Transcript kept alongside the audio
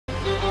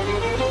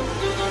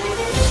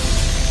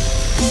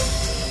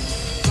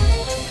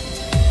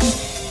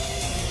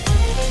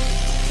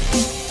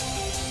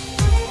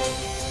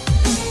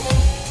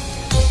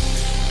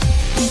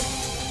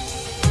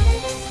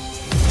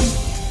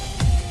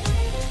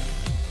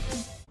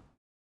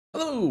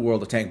Hello,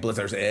 World of Tank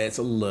Blizzards. It's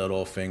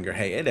Littlefinger.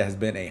 Hey, it has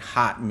been a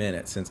hot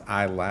minute since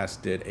I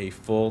last did a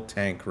full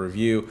tank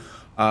review.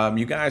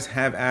 You guys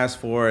have asked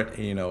for it.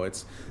 You know,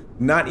 it's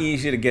not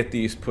easy to get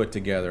these put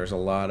together. There's a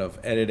lot of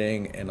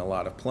editing and a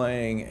lot of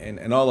playing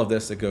and all of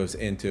this that goes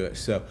into it.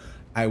 So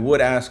I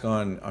would ask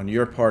on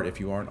your part, if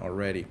you aren't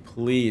already,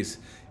 please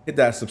hit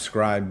that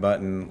subscribe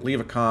button, leave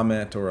a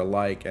comment or a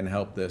like, and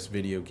help this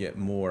video get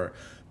more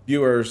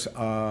viewers.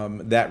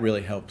 That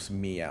really helps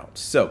me out.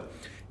 So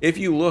if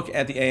you look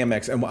at the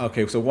AMX, and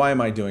okay, so why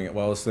am I doing it?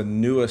 Well, it's the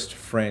newest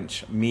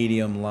French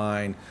medium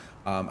line.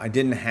 I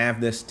didn't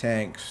have this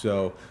tank,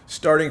 so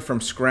starting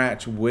from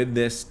scratch with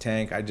this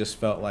tank, I just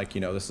felt like,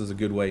 you know, this is a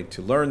good way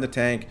to learn the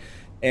tank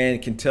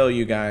and can tell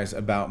you guys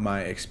about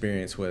my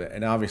experience with it.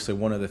 And obviously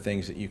one of the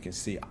things that you can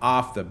see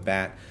off the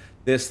bat,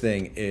 this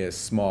thing is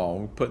small.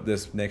 We put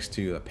this next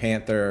to the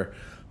Panther,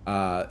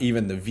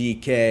 even the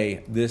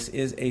VK. This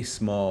is a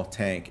small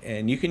tank,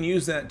 and you can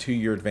use that to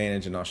your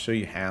advantage, and I'll show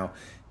you how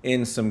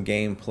in some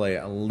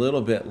gameplay a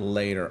little bit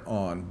later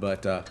on.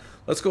 But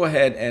let's go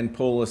ahead and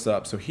pull this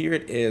up. So here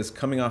it is,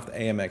 coming off the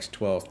AMX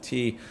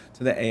 12T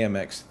to the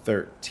AMX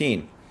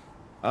 13.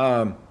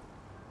 Now,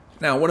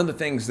 one of the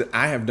things that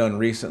I have done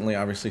recently,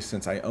 obviously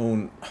since I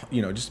own,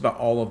 you know, just about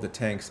all of the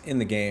tanks in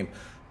the game,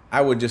 I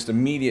would just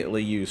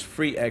immediately use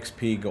free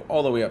XP, go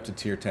all the way up to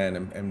tier 10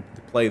 and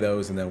play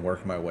those and then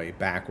work my way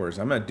backwards.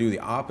 I'm going to do the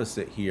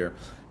opposite here.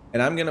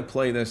 And I'm going to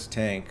play this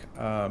tank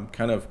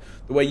kind of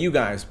the way you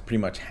guys pretty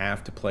much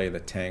have to play the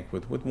tank,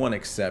 with one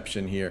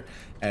exception here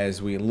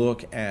as we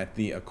look at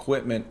the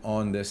equipment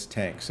on this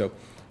tank. So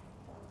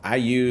I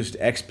used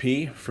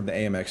XP from the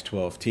AMX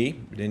 12T.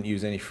 I didn't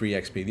use any free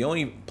XP. The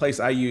only place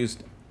I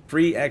used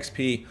free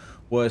XP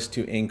was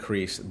to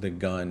increase the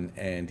gun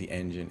and the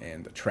engine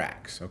and the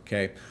tracks,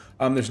 okay?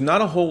 There's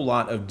not a whole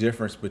lot of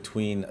difference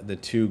between the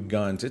two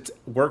guns. It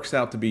works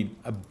out to be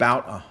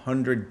about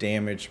 100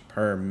 damage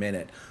per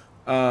minute.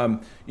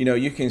 You know,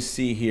 you can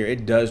see here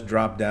it does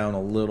drop down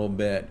a little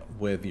bit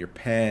with your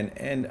pen,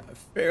 and a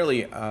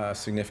fairly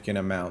significant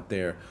amount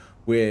there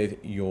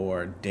with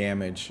your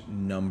damage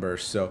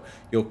numbers. So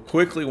you'll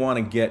quickly want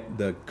to get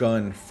the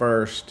gun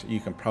first.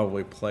 You can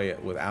probably play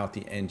it without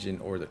the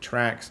engine or the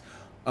tracks,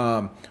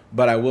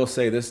 but I will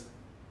say this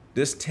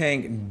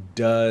tank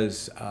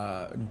does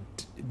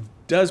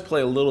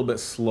play a little bit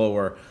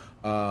slower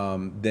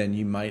than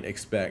you might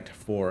expect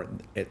for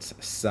its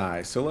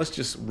size. So let's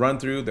just run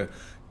through the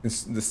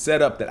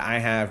setup that I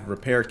have: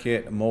 repair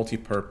kit,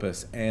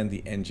 multi-purpose, and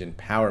the engine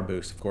power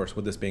boost. Of course,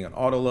 with this being an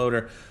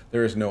autoloader,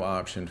 there is no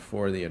option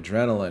for the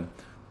adrenaline.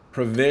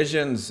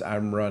 Provisions,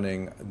 I'm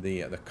running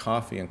the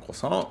coffee and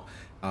croissant,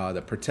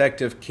 the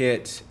protective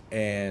kit,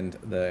 and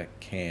the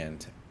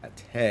canned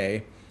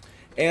pate.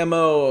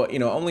 Ammo, you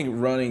know, only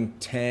running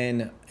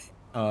 10.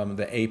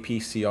 The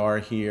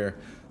APCR here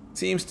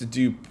seems to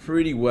do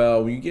pretty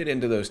well. When you get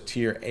into those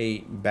tier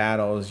 8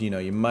 battles, you know,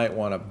 you might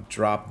want to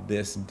drop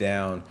this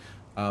down.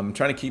 I'm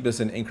trying to keep this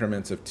in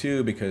increments of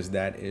 2 because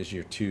that is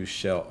your 2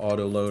 shell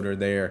autoloader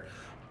there.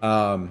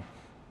 And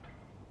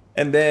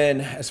then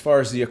as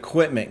far as the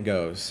equipment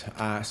goes,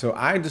 so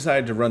I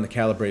decided to run the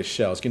calibrated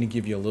shell. It's going to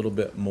give you a little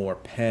bit more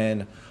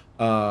pen.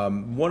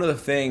 One of the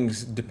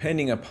things,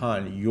 depending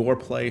upon your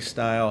play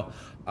style,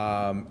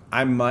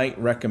 I might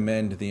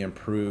recommend the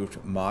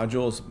improved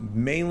modules,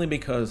 mainly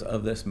because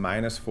of this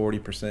minus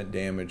 40%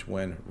 damage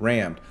when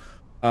rammed.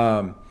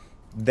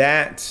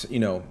 That, you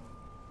know,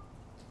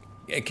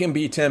 it can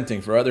be tempting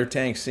for other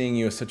tanks, seeing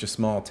you as such a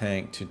small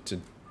tank,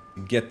 to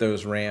get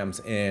those rams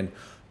in.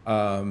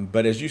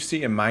 But as you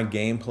see in my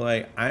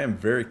gameplay, I am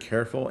very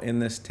careful in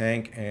this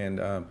tank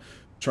and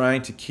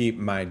trying to keep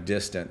my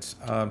distance.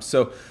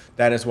 So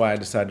that is why I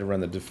decided to run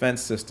the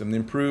defense system. The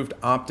improved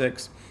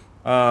optics,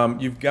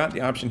 you've got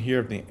the option here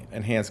of the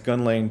enhanced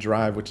gun lane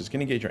drive, which is going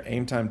to get your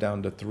aim time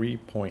down to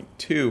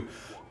 3.2.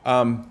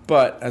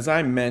 But as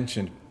I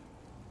mentioned,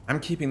 I'm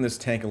keeping this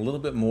tank a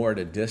little bit more at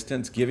a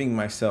distance, giving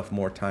myself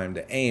more time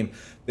to aim.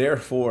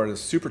 Therefore, the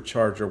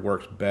supercharger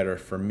works better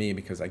for me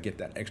because I get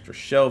that extra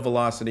shell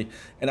velocity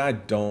and I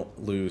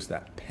don't lose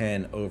that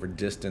pen over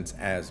distance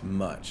as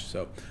much.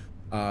 So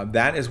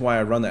that is why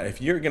I run that.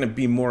 If you're going to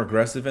be more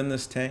aggressive in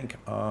this tank,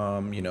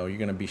 you know, you're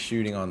going to be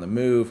shooting on the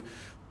move,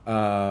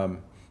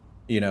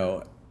 you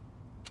know,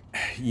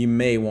 you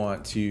may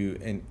want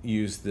to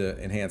use the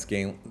enhanced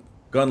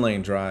gun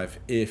lane drive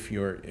if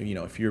you're, you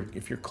know, if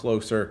you're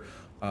closer.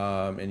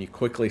 And you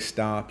quickly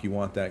stop, you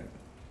want that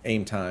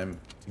aim time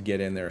to get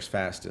in there as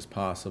fast as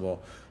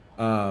possible.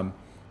 I'm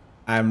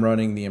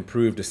running the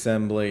improved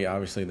assembly.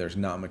 Obviously, there's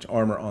not much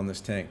armor on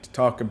this tank to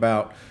talk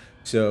about,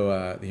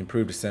 so the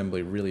improved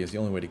assembly really is the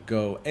only way to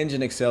go.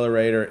 Engine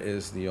accelerator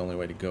is the only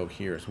way to go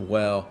here as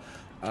well.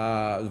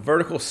 The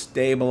vertical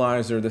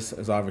stabilizer, this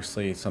is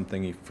obviously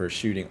something for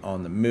shooting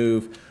on the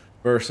move,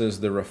 versus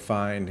the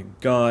refined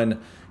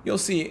gun. You'll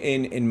see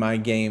in my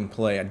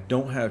gameplay, I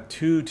don't have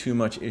too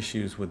much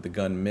issues with the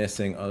gun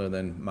missing, other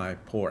than my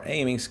poor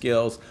aiming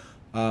skills.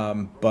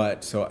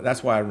 But so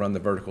that's why I run the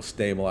vertical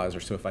stabilizer.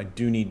 So if I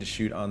do need to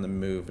shoot on the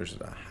move, there's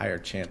a higher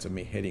chance of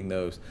me hitting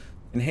those.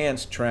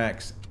 Enhanced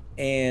tracks,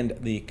 and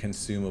the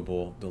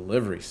consumable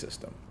delivery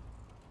system.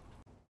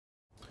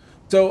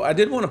 So I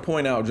did want to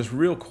point out just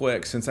real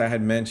quick, since I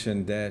had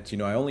mentioned that,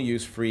 I only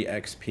use free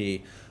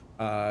XP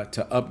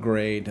to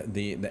upgrade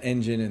the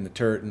engine and the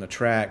turret and the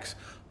tracks,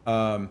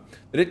 that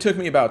it took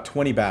me about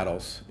 20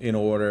 battles in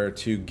order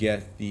to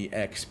get the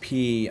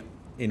XP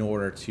in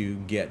order to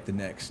get the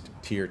next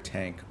tier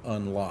tank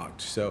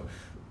unlocked. So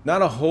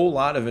not a whole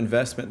lot of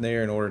investment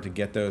there in order to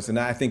get those. And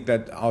I think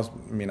that, I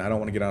don't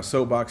want to get on a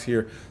soapbox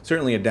here,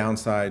 certainly a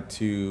downside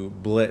to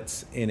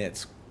Blitz in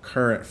its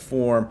current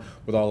form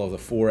with all of the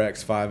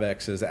 4X,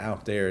 5Xs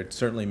out there. It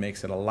certainly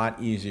makes it a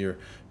lot easier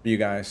for you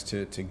guys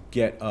to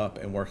get up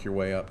and work your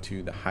way up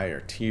to the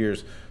higher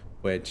tiers,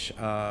 which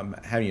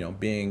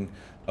being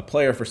a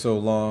player for so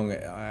long,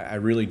 I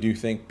really do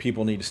think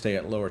people need to stay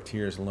at lower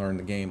tiers and learn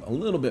the game a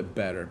little bit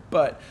better.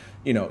 But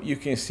you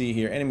can see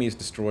here, enemies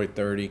destroyed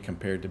 30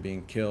 compared to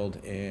being killed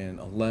in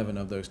 11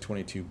 of those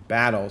 22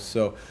 battles.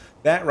 So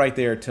that right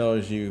there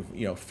tells you,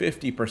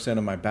 50%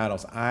 of my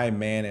battles, I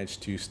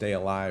managed to stay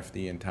alive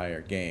the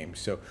entire game.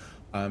 So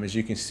as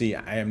you can see,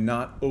 I am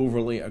not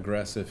overly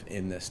aggressive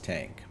in this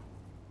tank.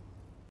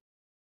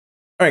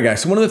 All right,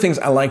 guys, so one of the things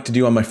I like to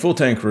do on my full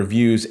tank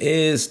reviews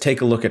is take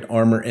a look at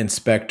Armor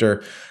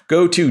Inspector.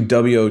 Go to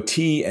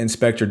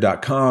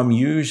wotinspector.com,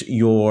 use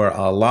your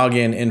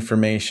login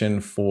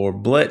information for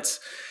Blitz,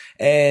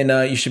 and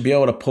you should be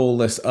able to pull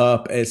this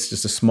up. It's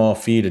just a small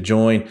fee to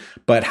join,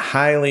 but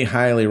highly,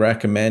 highly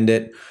recommend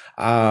it.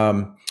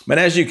 But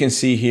as you can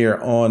see here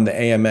on the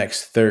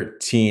AMX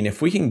 13,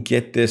 if we can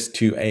get this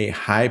to a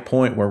high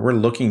point where we're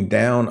looking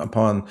down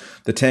upon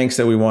the tanks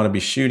that we want to be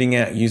shooting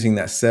at using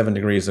that 7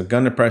 degrees of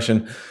gun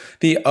depression,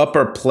 the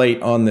upper plate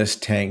on this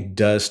tank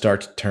does start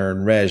to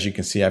turn red. As you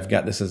can see, I've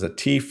got this as a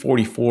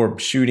T44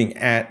 shooting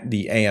at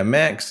the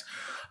AMX,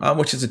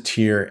 which is a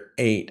tier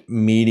 8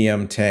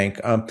 medium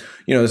tank. So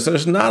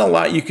there's not a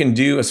lot you can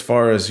do as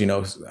far as,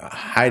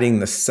 hiding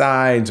the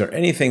sides or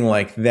anything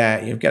like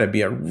that. You've got to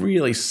be at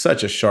really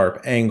such a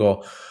sharp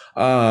angle.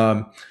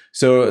 So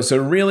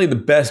really the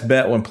best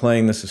bet when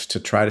playing this is to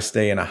try to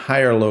stay in a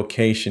higher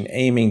location,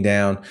 aiming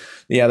down.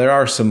 Yeah, there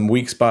are some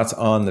weak spots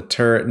on the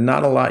turret.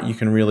 Not a lot you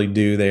can really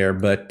do there,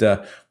 but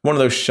one of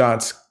those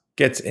shots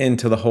gets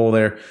into the hole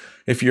there.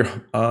 If you're,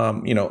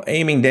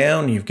 aiming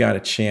down, you've got a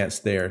chance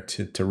there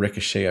to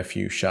ricochet a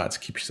few shots,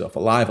 keep yourself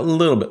alive a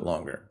little bit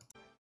longer.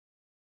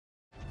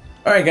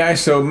 All right, guys,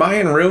 so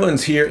Mayan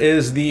Ruins here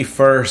is the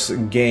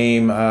first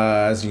game.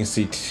 As you can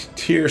see,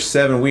 tier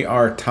 7, we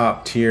are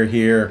top tier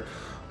here.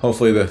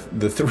 Hopefully the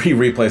 3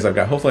 replays I've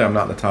got, hopefully I'm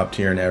not in the top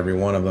tier in every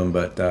one of them,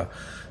 but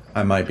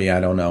I might be,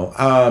 I don't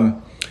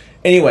know.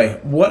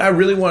 Anyway, what I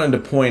really wanted to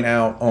point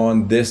out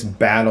on this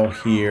battle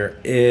here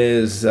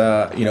is,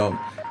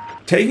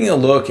 taking a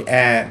look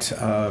at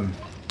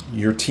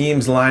your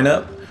team's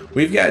lineup.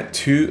 They've got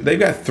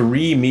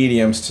 3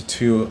 mediums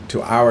to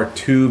our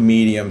 2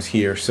 mediums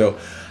here. So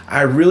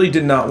I really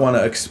did not want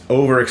to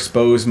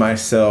overexpose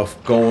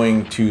myself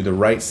going to the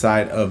right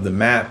side of the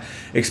map,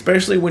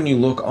 especially when you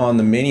look on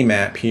the mini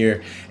map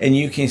here and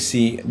you can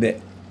see that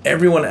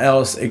everyone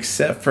else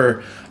except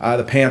for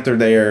the Panther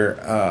there,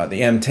 the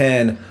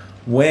M10,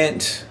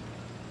 went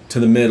to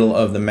the middle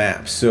of the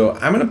map. So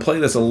I'm going to play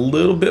this a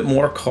little bit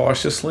more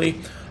cautiously.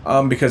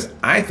 Because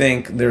I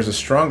think there's a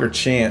stronger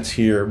chance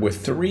here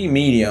with 3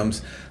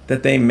 mediums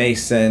that they may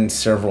send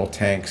several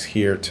tanks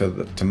here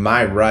to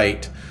my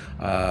right,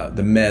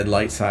 the med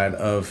light side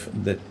of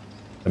the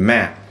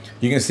map.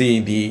 You can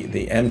see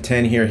the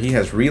M10 here. He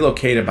has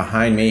relocated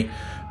behind me,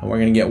 and we're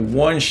going to get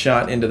one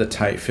shot into the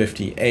Type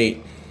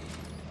 58.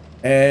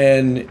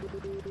 And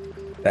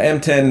the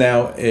M10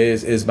 now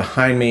is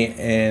behind me,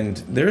 and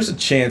there's a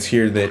chance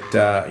here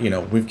that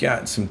we've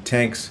got some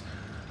tanks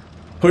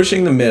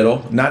pushing the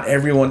middle. Not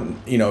everyone,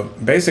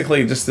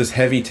 basically just this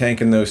heavy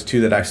tank and those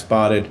 2 that I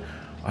spotted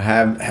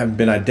have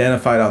been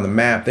identified on the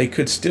map. They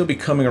could still be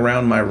coming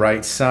around my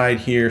right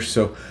side here,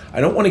 so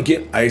I don't want to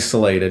get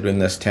isolated in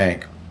this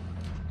tank.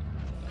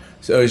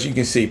 So as you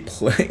can see,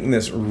 playing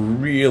this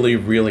really,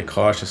 really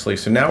cautiously.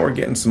 So now we're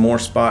getting some more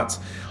spots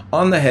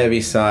on the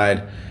heavy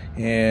side,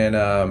 and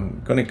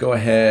I'm going to go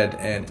ahead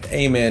and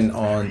aim in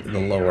on the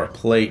lower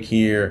plate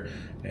here.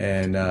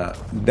 And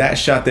that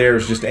shot there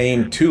was just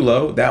aimed too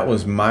low. That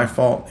was my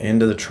fault,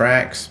 into the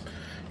tracks.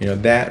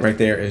 That right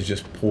there is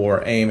just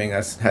poor aiming.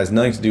 That has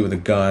nothing to do with the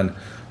gun.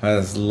 I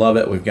just love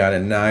it. We've got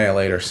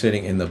Annihilator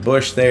sitting in the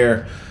bush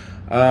there.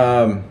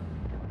 Trying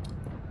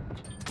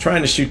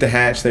to shoot the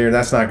hatch there.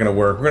 That's not going to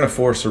work. We're going to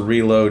force a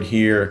reload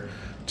here.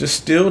 Just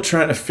still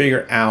trying to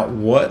figure out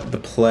what the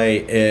play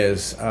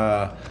is.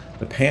 The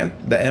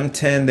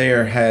M10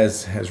 there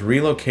has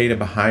relocated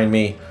behind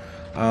me.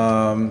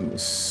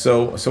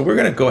 So we're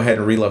going to go ahead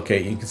and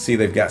relocate. You can see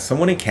they've got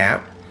someone in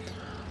cap.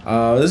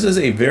 This is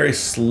a very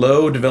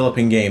slow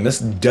developing game. This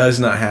does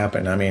not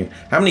happen. I mean,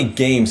 how many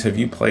games have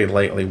you played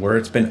lately where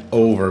it's been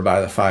over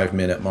by the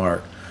 5-minute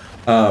mark?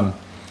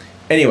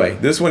 Anyway,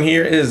 this one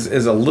here is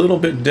a little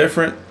bit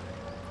different.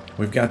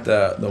 We've got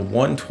the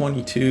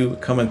 122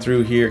 coming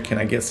through here. Can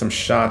I get some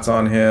shots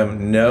on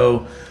him?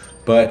 No.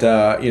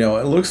 But, you know,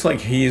 it looks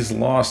like he's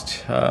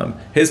lost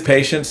his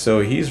patience,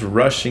 so he's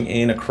rushing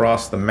in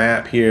across the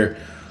map here.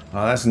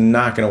 That's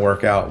not going to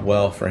work out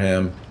well for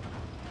him.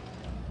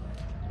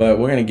 But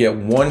we're going to get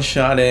one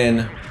shot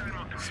in.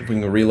 See if we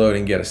can reload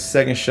and get a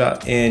second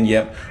shot in.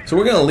 Yep. So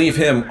we're going to leave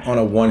him on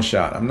a one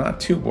shot. I'm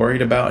not too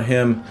worried about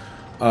him,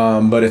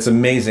 but it's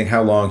amazing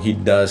how long he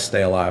does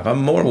stay alive.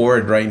 I'm more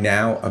worried right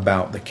now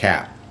about the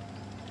cap.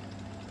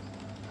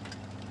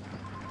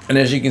 And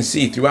as you can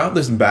see, throughout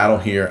this battle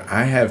here,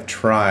 I have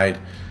tried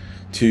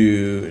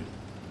to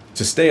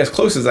stay as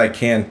close as I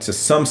can to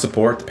some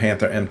support, the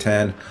Panther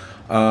M10,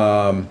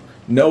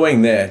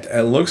 knowing that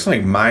it looks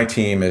like my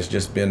team has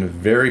just been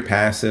very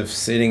passive,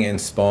 sitting in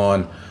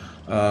spawn,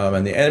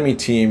 and the enemy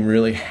team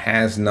really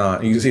has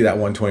not. You can see that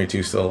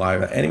 122 still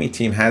alive. The enemy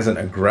team hasn't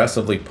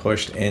aggressively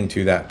pushed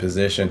into that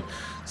position,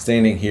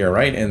 standing here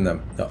right in the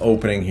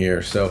opening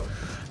here. So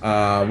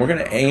we're going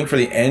to aim for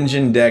the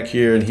engine deck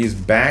here, and he's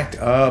backed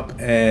up,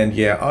 and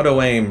yeah,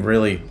 auto aim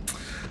really,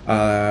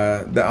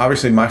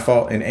 obviously my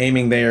fault in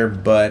aiming there,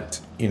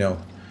 but you know,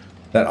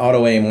 that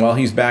auto aim, while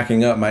he's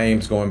backing up, my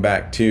aim's going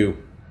back too.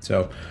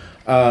 So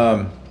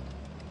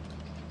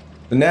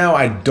now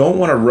I don't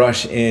want to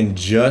rush in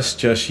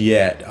just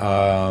yet,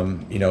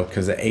 you know,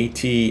 because the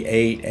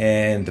AT-8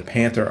 and the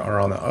Panther are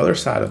on the other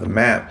side of the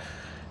map.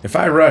 If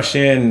I rush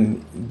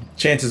in,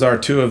 chances are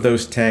two of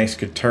those tanks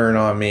could turn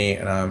on me,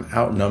 and I'm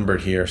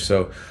outnumbered here.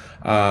 So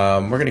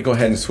we're going to go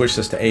ahead and switch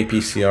this to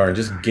APCR and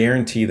just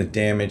guarantee the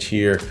damage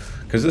here,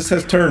 because this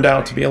has turned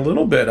out to be a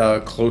little bit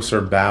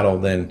closer battle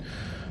than,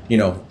 you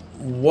know,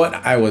 what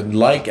I would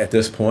like at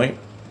this point.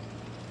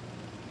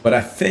 But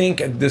I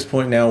think at this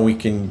point now we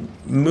can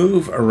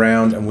move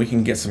around and we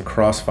can get some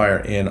crossfire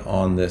in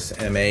on this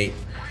M8.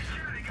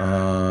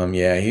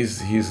 Yeah,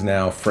 he's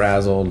now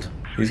frazzled.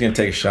 He's going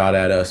to take a shot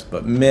at us,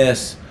 but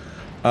miss.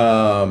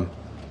 And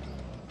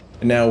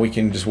now we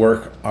can just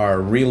work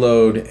our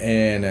reload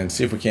and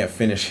see if we can't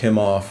finish him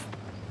off.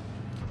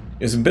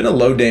 It's been a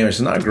low damage.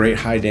 It's not a great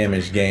high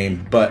damage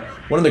game, but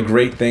one of the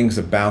great things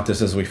about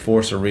this is we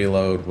force a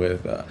reload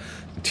with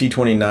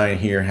T29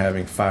 here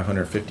having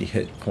 550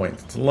 hit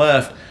points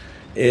left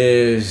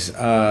is,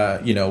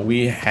 you know,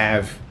 we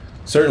have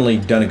certainly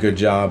done a good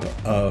job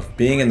of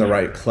being in the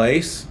right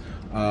place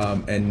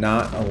and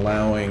not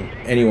allowing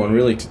anyone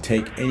really to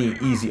take any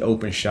easy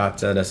open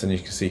shots at us. And you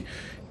can see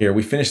here,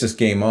 we finished this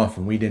game off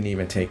and we didn't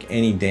even take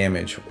any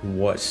damage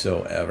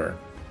whatsoever.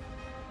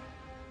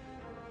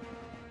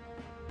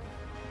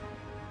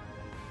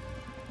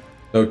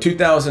 So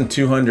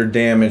 2,200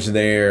 damage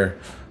there.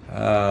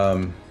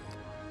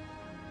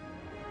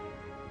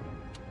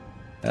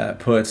 That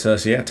puts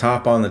us, yeah,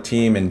 top on the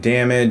team in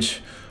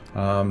damage.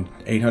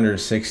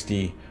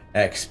 860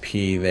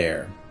 XP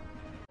there.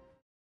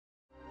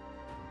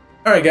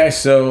 All right,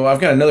 guys, so I've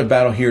got another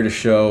battle here to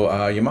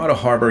show. Yamato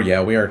Harbor,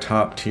 yeah, we are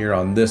top tier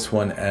on this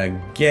one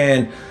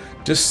again.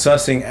 Just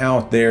sussing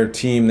out their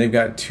team. They've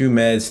got 2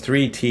 meds,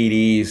 3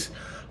 TDs.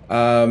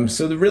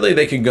 So really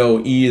they could go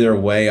either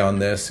way on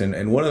this.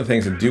 And one of the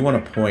things I do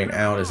want to point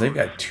out is they've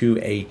got 2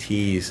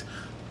 ATs.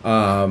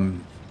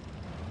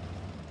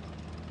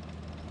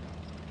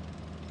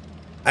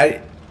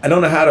 I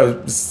don't know how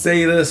to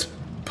say this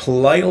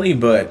politely,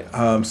 but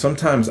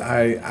sometimes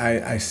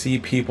I see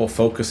people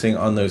focusing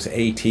on those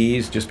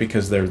ATs just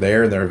because they're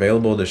there and they're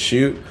available to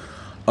shoot.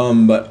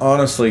 But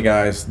honestly,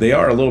 guys, they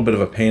are a little bit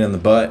of a pain in the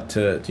butt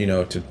to, you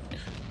know,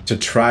 to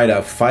try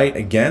to fight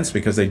against,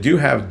 because they do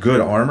have good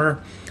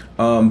armor.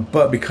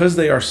 But because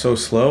they are so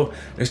slow,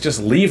 it's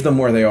just leave them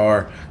where they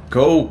are,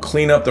 go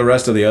clean up the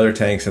rest of the other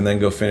tanks, and then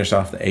go finish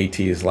off the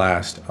ATs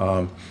last.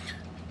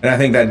 And I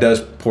think that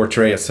does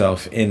portray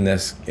itself in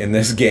this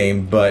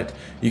game. But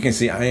you can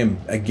see I am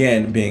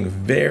again being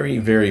very,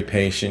 very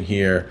patient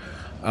here.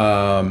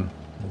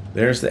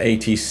 There's the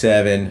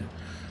AT-7,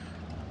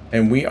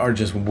 and we are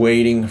just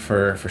waiting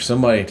for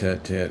somebody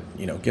to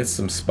you know, get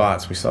some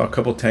spots. We saw a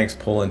couple tanks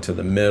pull into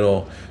the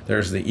middle.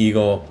 There's the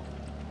Eagle.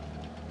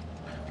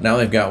 Now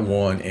they've got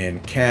one in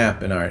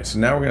cap, and all right, so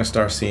now we're gonna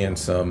start seeing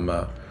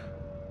some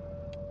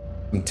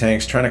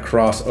tanks trying to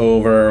cross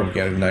over. We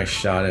got a nice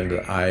shot into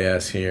the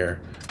IS here,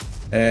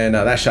 and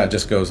that shot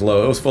just goes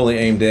low. It was fully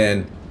aimed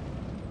in,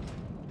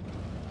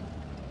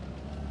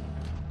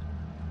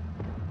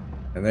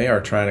 and they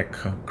are trying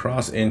to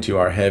cross into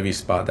our heavy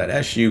spot. That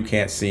SU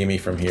can't see me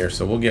from here,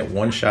 so we'll get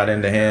one shot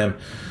into him.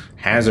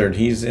 Hazard,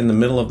 he's in the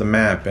middle of the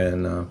map,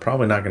 and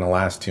probably not going to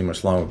last too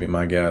much long would be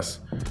my guess.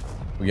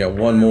 We got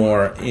one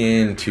more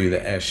into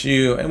the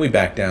SU, and we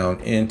back down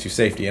into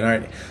safety. And all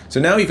right, so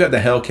now you've got the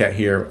Hellcat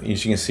here,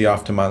 as you can see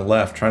off to my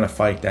left, trying to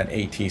fight that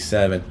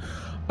AT-7.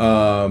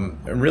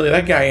 Really,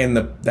 that guy in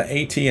the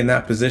AT in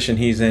that position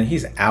he's in,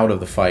 he's out of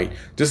the fight.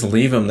 Just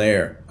leave him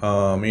there.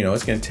 You know,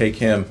 it's going to take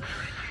him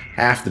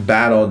half the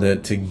battle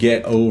to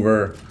get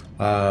over,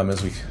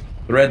 as we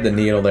thread the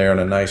needle there on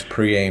a nice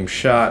pre-aimed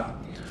shot.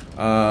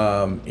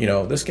 You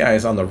know, this guy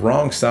is on the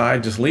wrong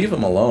side. Just leave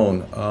him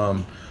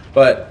alone.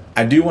 But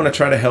I do want to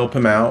try to help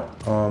him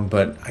out,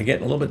 but I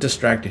get a little bit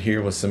distracted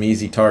here with some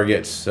easy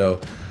targets.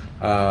 So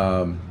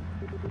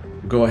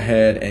go go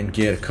ahead and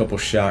get a couple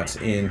shots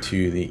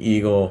into the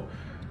Eagle.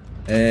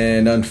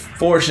 And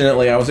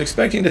unfortunately, I was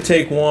expecting to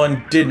take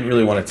one, didn't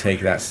really want to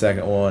take that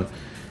second one.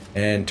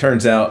 And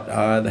turns out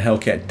the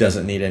Hellcat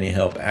doesn't need any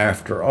help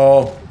after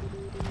all.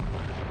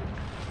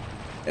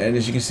 And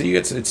as you can see,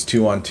 it's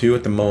 2-on-2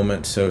 at the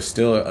moment, so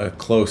still a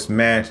close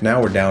match.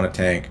 Now we're down a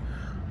tank.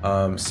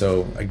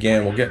 So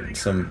again, we'll get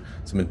some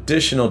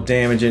additional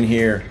damage in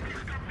here.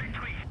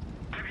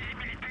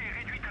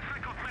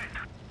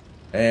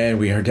 And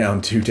we are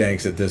down 2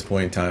 tanks at this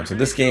point in time. So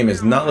this game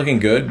is not looking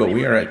good, but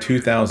we are at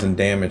 2,000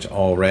 damage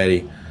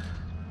already.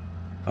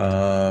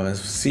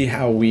 Let's see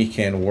how we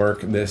can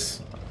work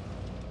this.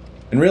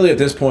 And really at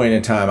this point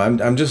in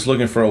time, I'm just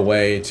looking for a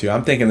way to,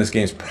 I'm thinking this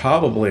game's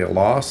probably a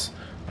loss.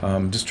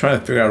 Just trying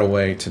to figure out a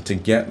way to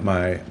get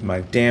my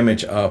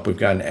damage up. We've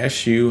got an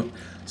SU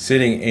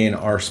sitting in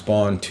our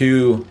spawn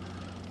 2.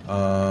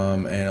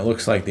 And it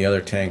looks like the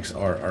other tanks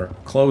are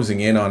closing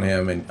in on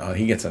him, and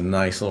he gets a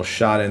nice little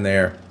shot in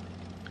there.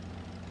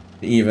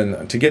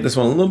 Even to get this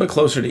one a little bit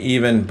closer to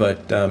even,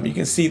 but you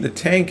can see the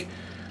tank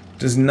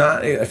does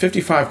not, at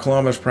 55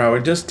 kilometers per hour,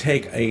 it does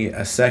take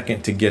a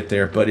second to get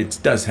there, but it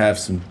does have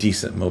some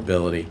decent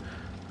mobility.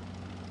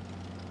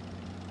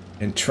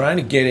 And trying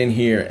to get in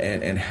here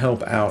and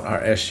help out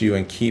our SU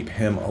and keep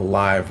him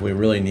alive, we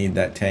really need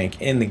that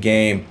tank in the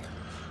game.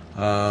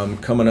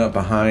 Coming up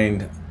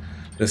behind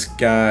this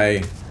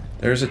guy,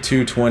 there's a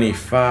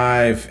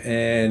 225,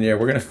 and yeah,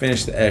 we're gonna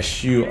finish the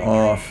SU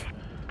off.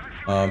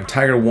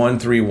 Tiger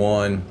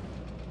 131,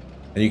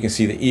 and you can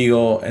see the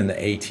Eagle and the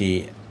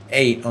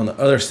AT-8 on the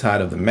other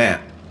side of the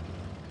map.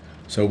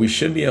 So we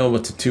should be able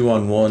to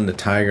 2-on-1 the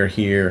Tiger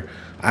here.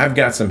 I've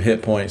got some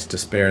hit points to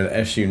spare. The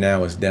SU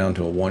now is down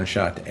to a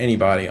 1-shot to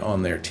anybody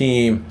on their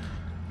team.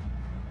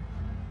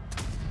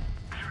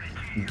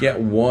 Get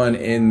one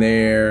in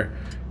there,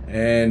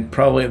 and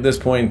probably at this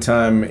point in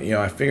time, you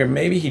know, I figured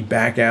maybe he'd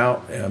back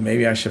out.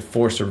 Maybe I should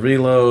force a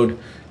reload.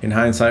 In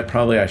hindsight,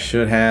 probably I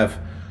should have.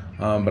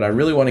 But I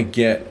really want to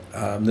get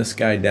this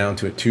guy down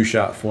to a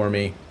 2-shot for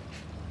me.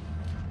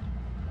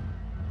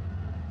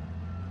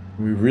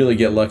 We really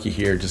get lucky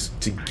here just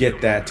to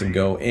get that to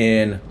go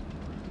in.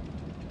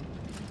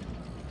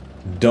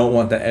 Don't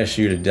want the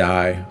SU to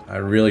die. I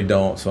really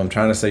don't. So I'm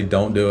trying to say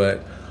don't do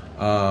it.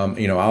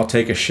 You know, I'll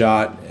take a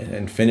shot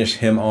and finish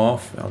him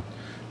off.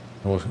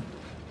 We'll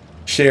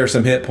share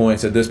some hit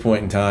points at this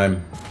point in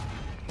time.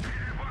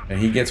 And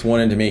he gets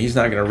one into me. He's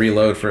not going to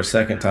reload for a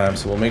second time,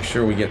 so we'll make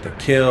sure we get the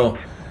kill.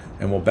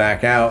 And we'll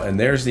back out, and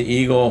there's the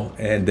Eagle,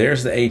 and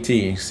there's the AT.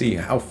 You see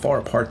how far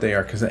apart they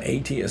are because the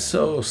AT is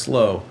so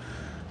slow.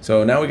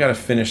 So now we got to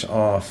finish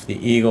off the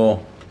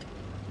Eagle.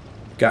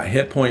 Got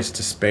hit points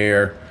to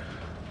spare,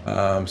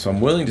 so I'm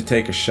willing to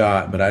take a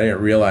shot, but I didn't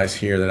realize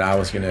here that I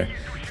was gonna,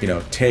 you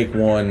know, take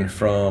one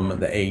from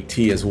the AT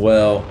as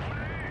well.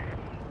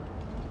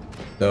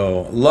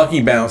 So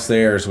lucky bounce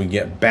there as we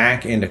get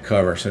back into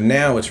cover. So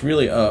now it's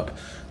really up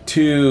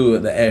to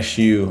the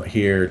SU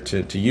here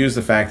to use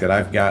the fact that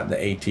I've got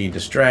the AT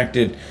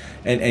distracted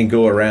and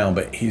go around,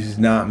 but he's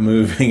not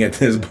moving at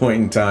this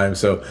point in time.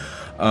 So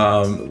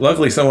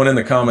luckily someone in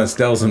the comments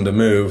tells him to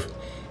move.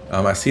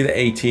 I see the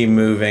AT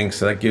moving,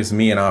 so that gives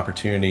me an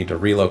opportunity to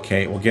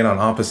relocate. We'll get on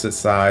opposite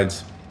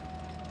sides,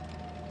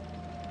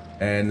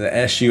 and the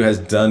SU has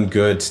done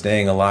good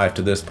staying alive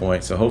to this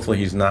point, so hopefully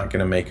he's not going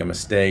to make a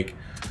mistake.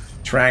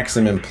 Tracks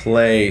him in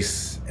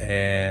place,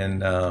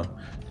 and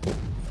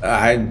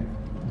I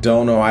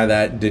don't know why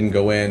that didn't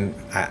go in.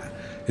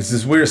 It's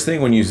this weirdest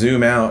thing when you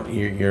zoom out,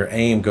 your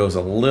aim goes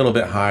a little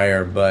bit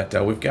higher, but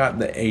we've got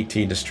the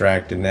AT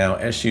distracted now.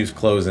 SU's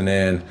closing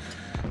in,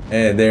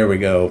 and there we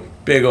go.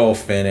 Big old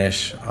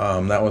finish.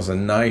 That was a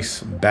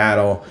nice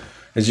battle.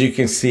 As you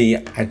can see,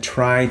 I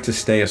tried to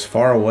stay as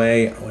far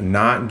away,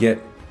 not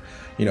get,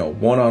 you know,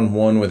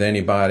 one-on-one with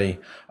anybody.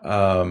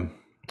 And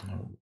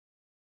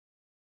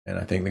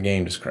I think the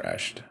game just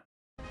crashed.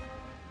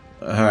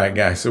 Alright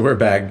guys, so we're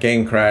back.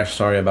 Game crashed,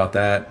 sorry about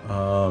that.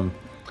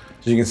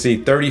 As you can see,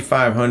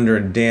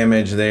 3,500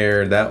 damage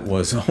there. That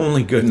was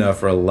only good enough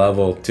for a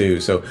level 2.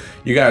 So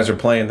you guys are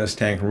playing this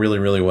tank really,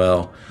 really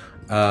well.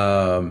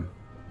 Obviously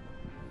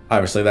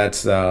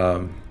that's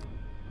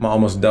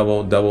almost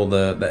double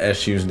the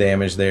SU's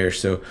damage there.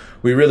 So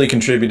we really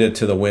contributed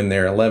to the win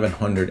there.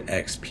 1,100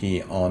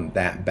 XP on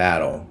that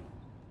battle.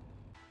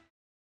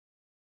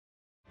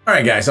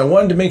 Alright guys, I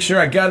wanted to make sure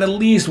I got at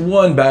least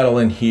one battle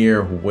in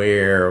here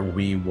where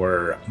we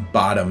were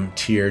bottom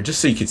tier, just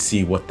so you could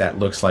see what that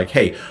looks like.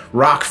 Hey,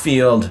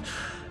 Rockfield,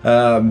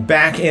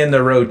 back in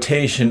the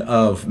rotation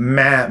of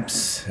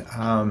maps.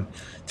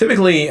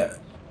 Typically,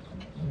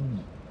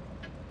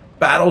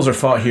 battles are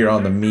fought here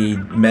on the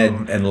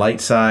med, and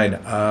light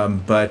side,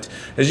 but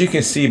as you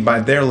can see by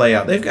their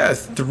layout, they've got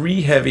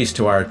 3 heavies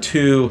to our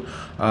 2,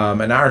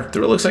 and it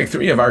looks like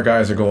 3 of our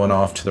guys are going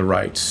off to the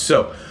right.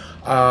 So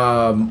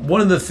one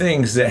of the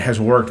things that has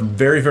worked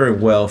very, very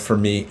well for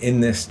me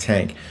in this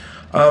tank,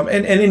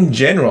 and in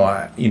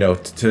general, you know,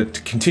 to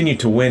continue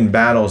to win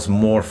battles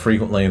more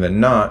frequently than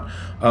not,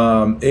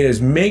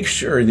 is make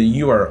sure that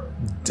you are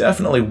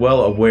definitely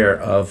well aware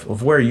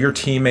of where your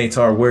teammates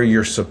are, where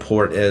your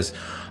support is.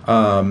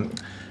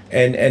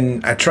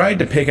 And I tried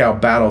to pick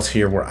out battles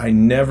here where I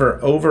never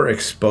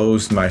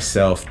overexposed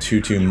myself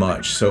too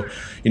much. So,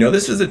 you know,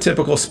 this is a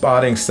typical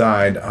spotting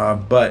side,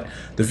 but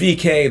the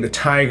VK, the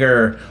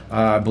Tiger,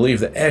 I believe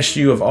the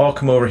SU have all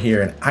come over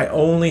here, and I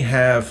only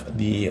have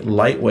the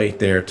lightweight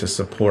there to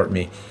support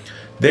me.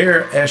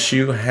 Their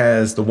SU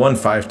has the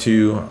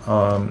 152,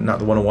 not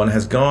the 101,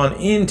 has gone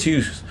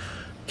into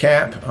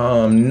cap.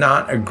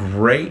 Not a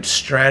great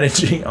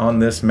strategy on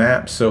this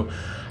map. So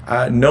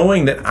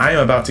knowing that I am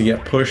about to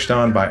get pushed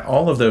on by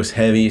all of those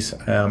heavies,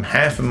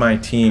 half of my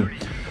team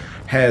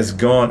has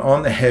gone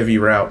on the heavy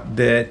route,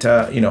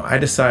 that you know, I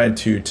decided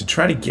to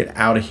try to get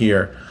out of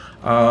here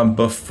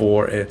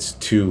before it's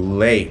too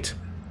late.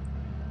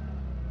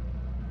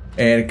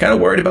 And kind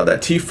of worried about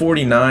that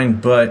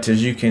T49, but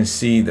as you can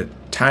see, the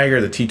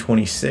Tiger, the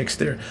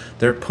T26,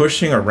 they're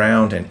pushing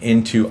around and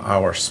into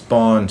our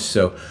spawn.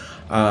 So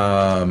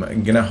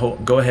I'm gonna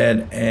go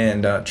ahead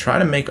and try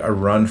to make a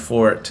run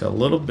for it to a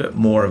little bit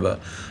more of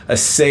a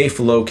safe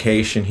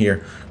location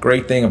here.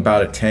 Great thing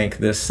about a tank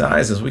this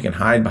size is we can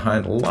hide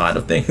behind a lot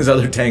of things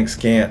other tanks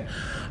can't.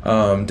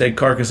 Dead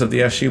carcass of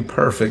the SU,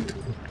 perfect,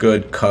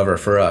 good cover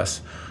for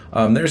us.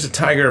 There's a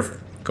Tiger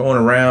going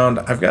around.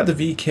 I've got the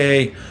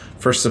VK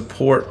for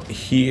support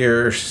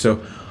here,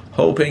 so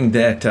hoping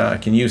that I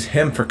can use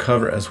him for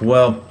cover as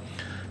well.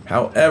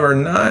 However,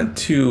 not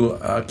too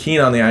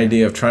keen on the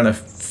idea of trying to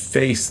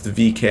face the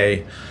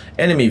VK,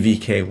 enemy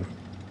VK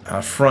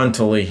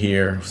frontally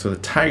here. So the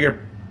Tiger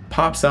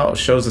pops out,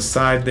 shows a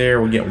side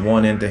there, we get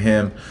one into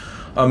him.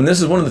 And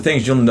this is one of the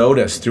things you'll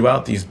notice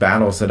throughout these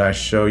battles that I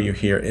show you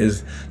here,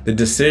 is the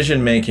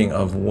decision making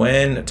of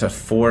when to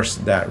force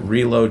that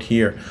reload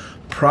here.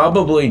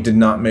 Probably did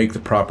not make the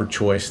proper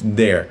choice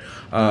there.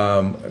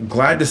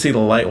 Glad to see the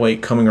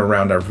lightweight coming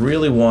around. I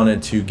really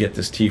wanted to get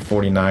this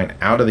T49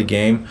 out of the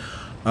game,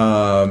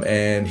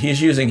 and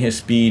he's using his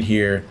speed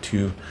here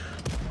to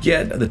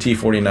get the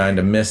T49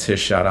 to miss his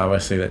shot.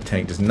 Obviously that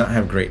tank does not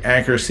have great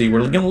accuracy.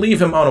 We're gonna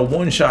leave him on a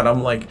one shot.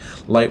 I'm like,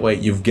 lightweight,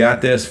 you've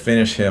got this,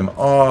 finish him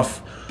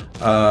off.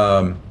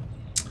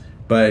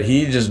 But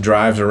he just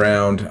drives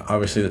around,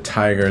 obviously the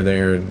Tiger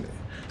there, and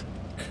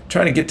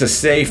trying to get to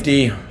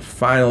safety.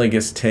 Finally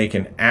gets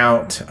taken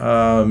out.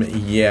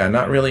 Yeah,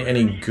 not really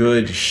any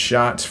good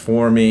shots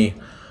for me.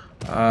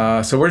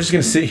 So we're just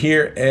gonna sit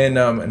here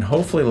and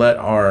hopefully let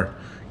our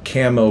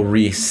camo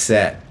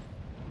reset.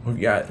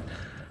 We've got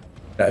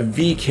a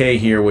VK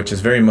here, which is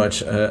very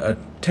much a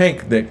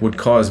tank that would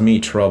cause me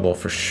trouble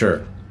for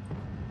sure.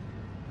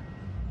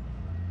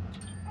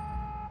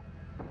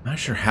 Not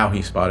sure how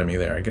he spotted me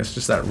there. I guess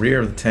just that rear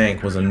of the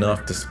tank was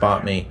enough to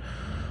spot me.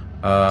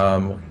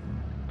 Try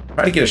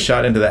to get a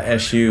shot into that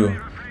SU.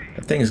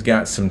 That thing's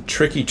got some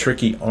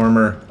tricky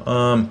armor.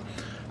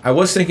 I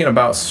was thinking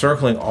about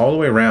circling all the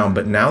way around,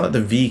 but now that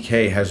the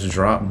VK has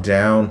dropped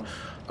down,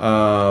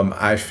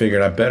 I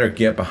figured I better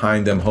get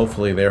behind them.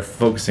 Hopefully they're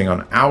focusing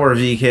on our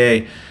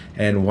VK,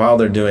 and while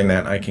they're doing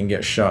that, I can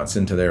get shots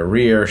into their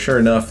rear. Sure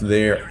enough,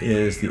 there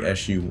is the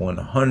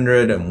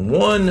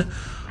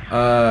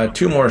SU-101.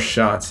 Two more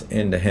shots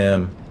into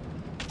him.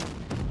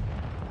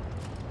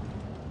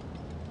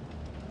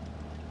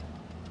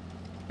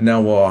 Now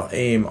we'll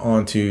aim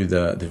onto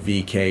the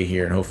VK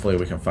here, and hopefully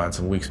we can find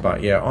some weak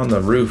spot. Yeah, on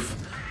the roof.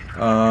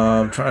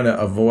 Trying to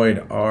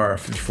avoid our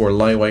 54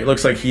 lightweight.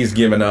 Looks like he's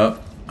given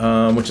up,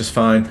 which is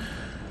fine.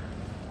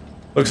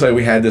 Looks like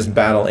we had this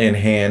battle in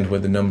hand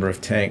with the number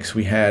of tanks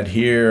we had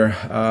here.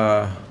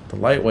 The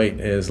lightweight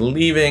is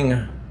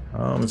leaving.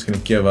 It's going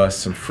to give us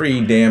some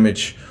free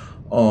damage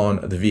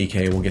on the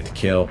VK. We'll get the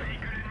kill.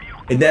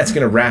 And that's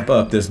going to wrap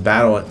up this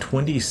battle at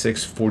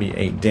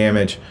 2648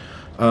 damage.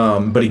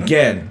 But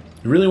again,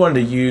 really wanted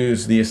to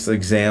use this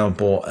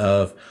example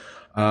of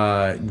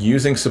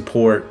using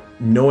support,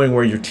 knowing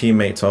where your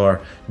teammates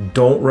are.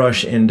 Don't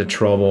rush into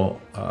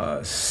trouble.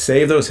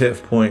 Save those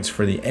hit points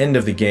for the end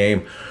of the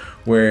game,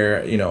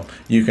 where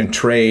you can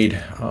trade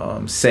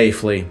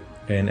safely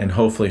and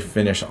hopefully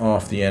finish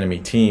off the enemy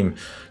team.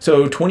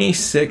 So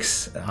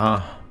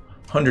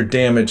 2600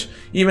 damage,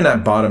 even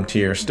at bottom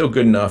tier, still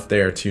good enough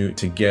there to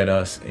get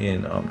us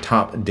in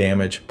top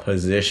damage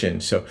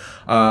position. So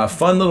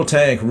fun little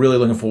tank. Really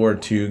looking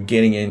forward to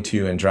getting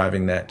into and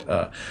driving that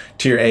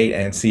tier 8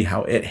 and see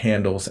how it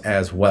handles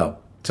as well.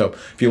 So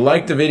if you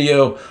liked the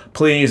video,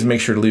 please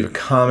make sure to leave a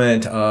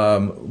comment.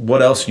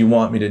 What else you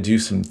want me to do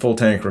some full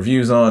tank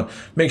reviews on.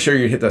 Make sure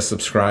you hit that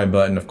subscribe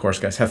button. Of course,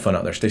 guys, have fun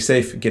out there. Stay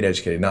safe, get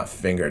educated, not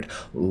fingered.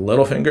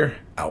 Littlefinger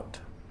out.